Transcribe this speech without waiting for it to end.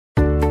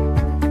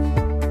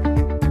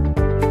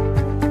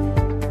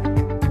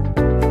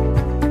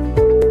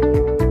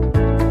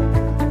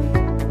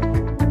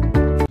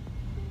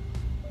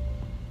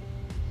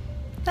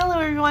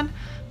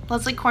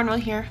Leslie Cornwell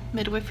here,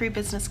 Midwifery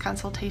Business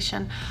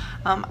Consultation.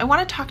 I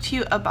want to talk to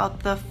you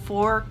about the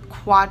 4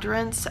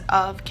 quadrants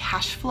of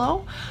cash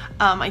flow.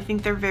 I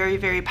think they're very,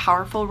 very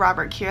powerful.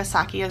 Robert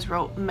Kiyosaki has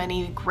wrote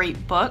many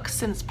great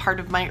books, and it's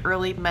part of my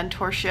early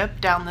mentorship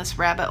down this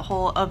rabbit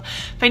hole of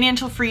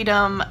financial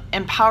freedom,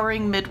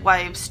 empowering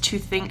midwives to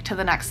think to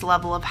the next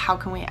level of how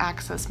can we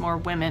access more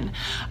women.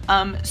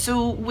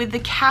 So with the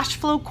cash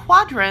flow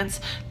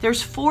quadrants,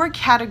 there's 4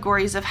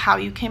 categories of how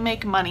you can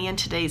make money in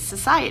today's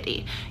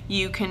society.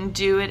 You can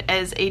do it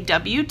as a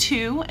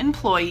W-2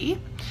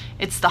 employee.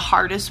 It's the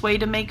hardest way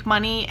to make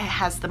money. It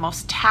has the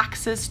most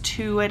taxes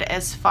to it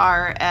as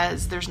far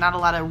as there's not a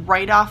lot of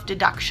write-off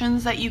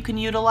deductions that you can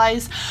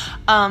utilize.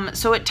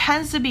 So it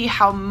tends to be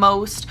how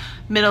most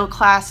middle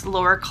class,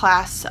 lower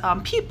class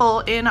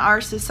people in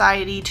our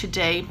society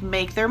today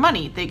make their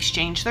money. They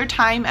exchange their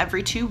time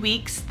every 2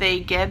 weeks. They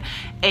get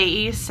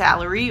a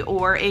salary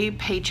or a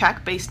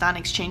paycheck based on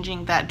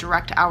exchanging that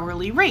direct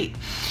hourly rate.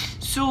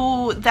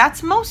 So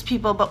that's most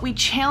people, but we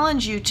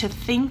challenge you to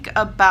think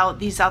about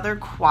these other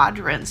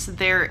quadrants.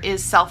 There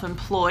is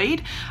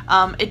self-employed.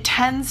 It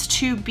tends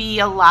to be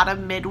a lot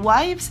of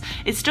midwives.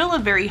 It's still a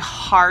very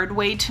hard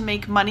way to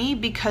make money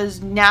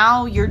because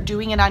now you're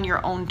doing it on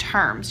your own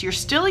terms. You're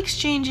still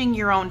exchanging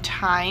your own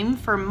time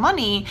for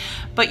money,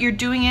 but you're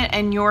doing it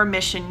in your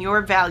mission,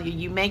 your value.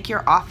 You make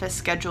your office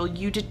schedule.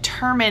 You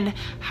determine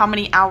how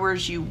many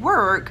hours you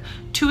work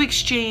to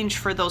exchange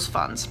for those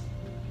funds.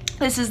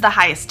 This is the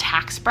highest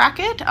tax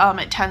bracket.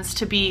 It tends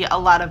to be a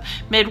lot of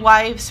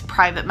midwives,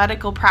 private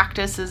medical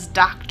practices,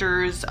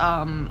 doctors,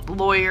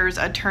 lawyers,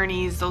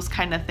 attorneys, those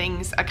kind of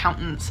things,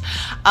 accountants.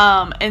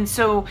 And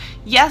so,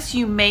 yes,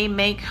 you may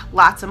make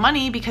lots of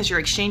money because you're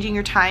exchanging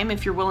your time.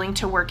 If you're willing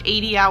to work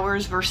 80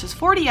 hours versus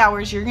 40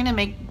 hours, you're gonna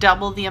make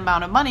double the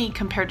amount of money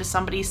compared to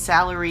somebody's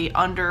salary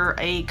under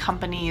a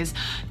company's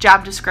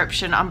job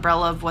description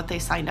umbrella of what they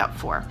signed up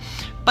for.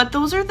 But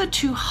those are the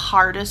 2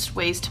 hardest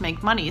ways to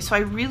make money. So I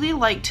really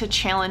like to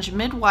challenge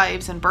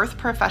midwives and birth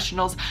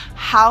professionals.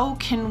 How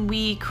can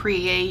we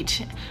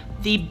create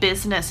the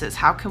businesses?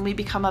 How can we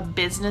become a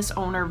business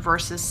owner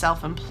versus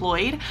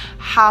self-employed?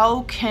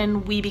 How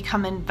can we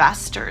become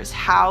investors?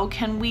 How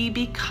can we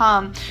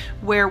become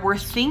where we're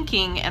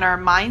thinking and our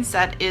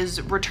mindset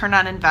is return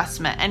on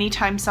investment?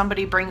 Anytime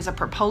somebody brings a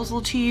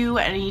proposal to you,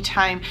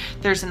 anytime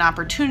there's an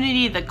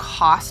opportunity, the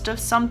cost of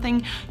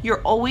something,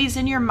 you're always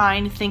in your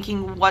mind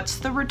thinking, what's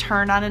the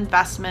return on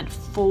investment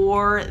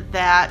for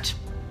that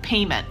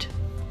payment?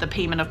 The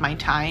payment of my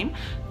time,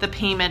 the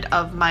payment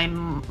of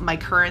my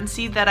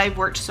currency that I've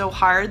worked so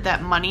hard,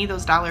 that money,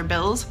 those dollar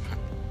bills,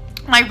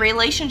 my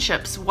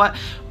relationships, what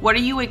are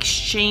you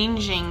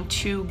exchanging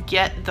to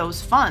get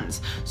those funds?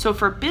 So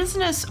for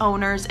business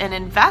owners and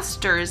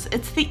investors,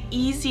 it's the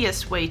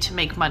easiest way to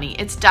make money.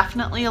 It's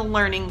definitely a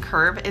learning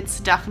curve. It's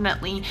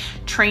definitely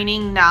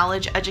training,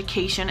 knowledge,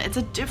 education. It's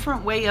a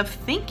different way of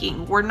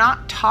thinking. We're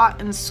not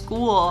taught in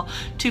school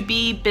to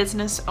be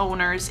business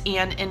owners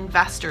and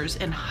investors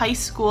in high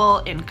school,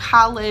 in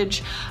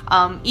college.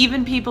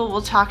 Even people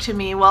will talk to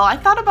me, well, I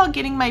thought about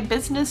getting my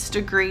business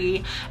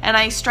degree, and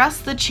I stress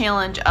the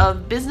challenge of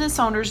business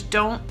owners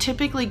don't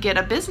typically get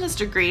a business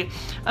degree.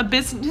 A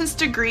business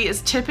degree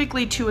is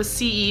typically to a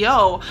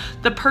CEO,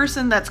 the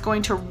person that's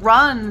going to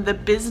run the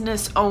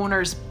business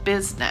owner's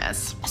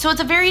business. So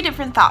it's a very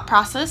different thought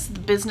process, the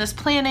business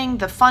planning,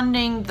 the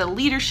funding, the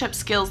leadership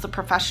skills, the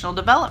professional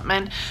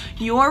development.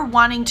 You're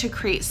wanting to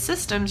create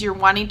systems, you're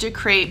wanting to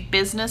create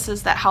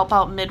businesses that help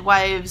out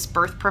midwives,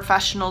 birth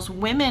professionals,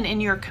 women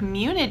in your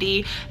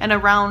community and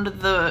around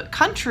the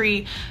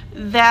country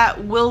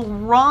that will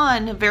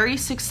run very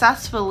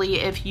successfully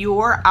if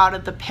you're out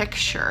of the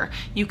picture.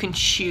 You can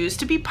choose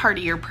to be part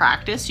of your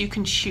practice, you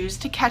can choose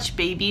to catch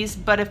babies,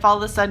 but if all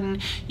of a sudden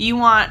you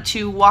want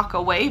to walk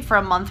away for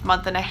a month,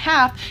 month and a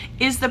half,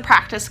 is the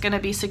practice going to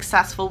be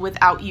successful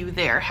without you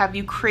there? Have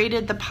you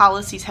created the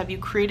policies? Have you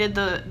created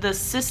the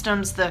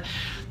systems, the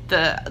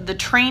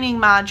training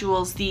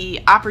modules, the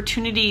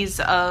opportunities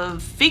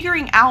of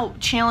figuring out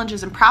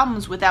challenges and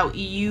problems without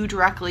you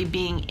directly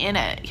being in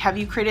it? Have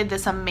you created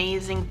this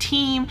amazing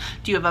team?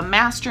 Do you have a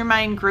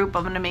mastermind group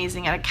of an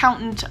amazing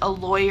accountant, a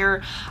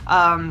lawyer,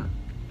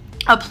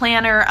 a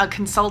planner, a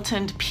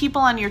consultant,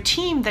 people on your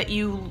team that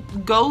you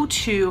go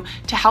to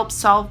help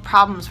solve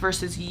problems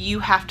versus you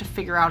have to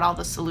figure out all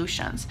the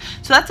solutions?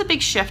 So that's a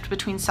big shift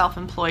between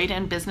self-employed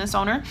and business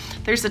owner.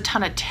 There's a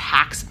ton of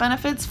tax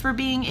benefits for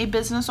being a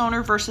business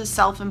owner versus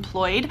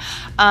self-employed.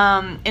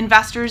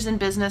 Investors and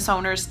business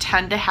owners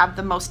tend to have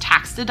the most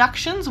tax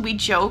deductions. We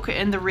joke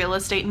in the real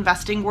estate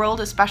investing world,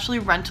 especially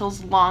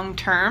rentals long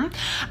term.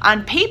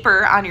 On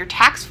paper, on your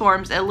tax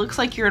forms, it looks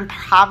like you're in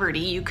poverty.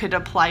 You could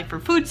apply for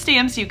food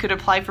stamps, you could could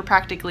apply for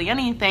practically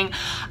anything.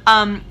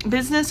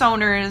 Business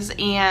owners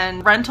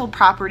and rental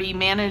property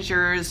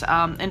managers,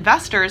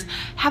 investors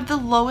have the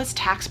lowest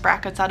tax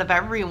brackets out of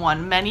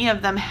everyone. Many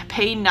of them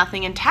pay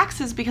nothing in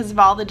taxes because of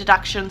all the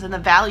deductions and the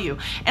value.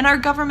 And our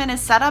government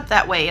is set up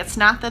that way. It's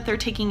not that they're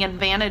taking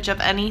advantage of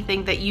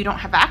anything that you don't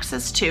have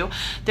access to.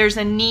 There's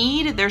a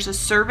need, there's a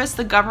service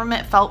the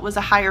government felt was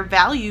a higher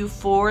value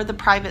for the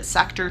private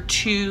sector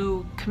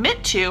to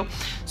commit to.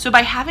 So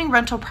by having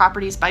rental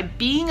properties, by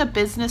being a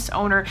business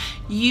owner,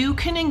 you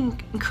can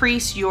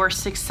increase your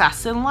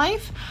success in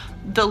life.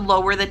 The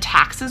lower the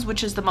taxes,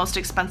 which is the most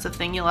expensive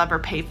thing you'll ever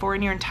pay for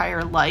in your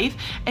entire life,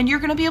 and you're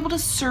going to be able to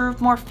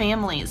serve more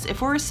families.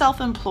 If we're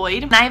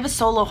self-employed and I have a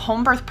solo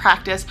home birth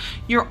practice,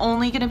 you're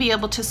only going to be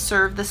able to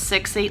serve the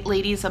 6-8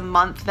 ladies a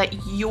month that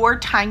your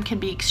time can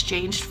be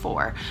exchanged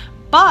for.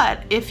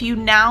 But if you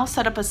now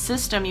set up a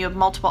system, you have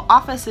multiple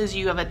offices,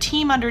 you have a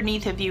team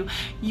underneath of you,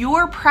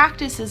 your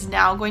practice is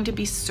now going to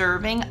be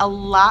serving a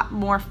lot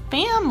more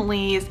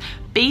families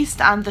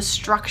based on the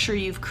structure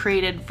you've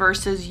created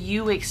versus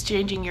you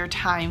exchanging your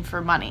time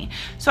for money.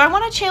 So I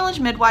want to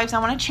challenge midwives, I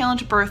want to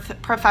challenge birth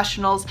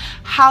professionals.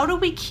 How do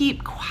we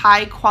keep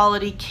high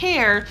quality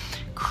care,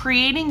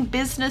 creating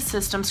business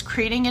systems,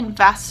 creating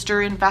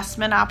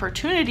investment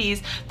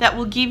opportunities that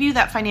will give you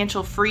that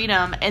financial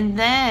freedom, and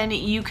then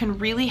you can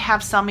really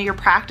have some of your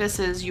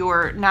practices,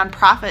 your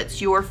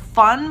nonprofits, your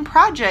fun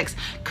projects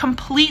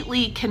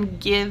completely can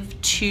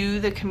give to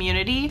the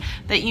community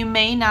that you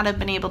may not have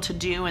been able to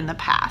do in the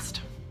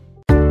past.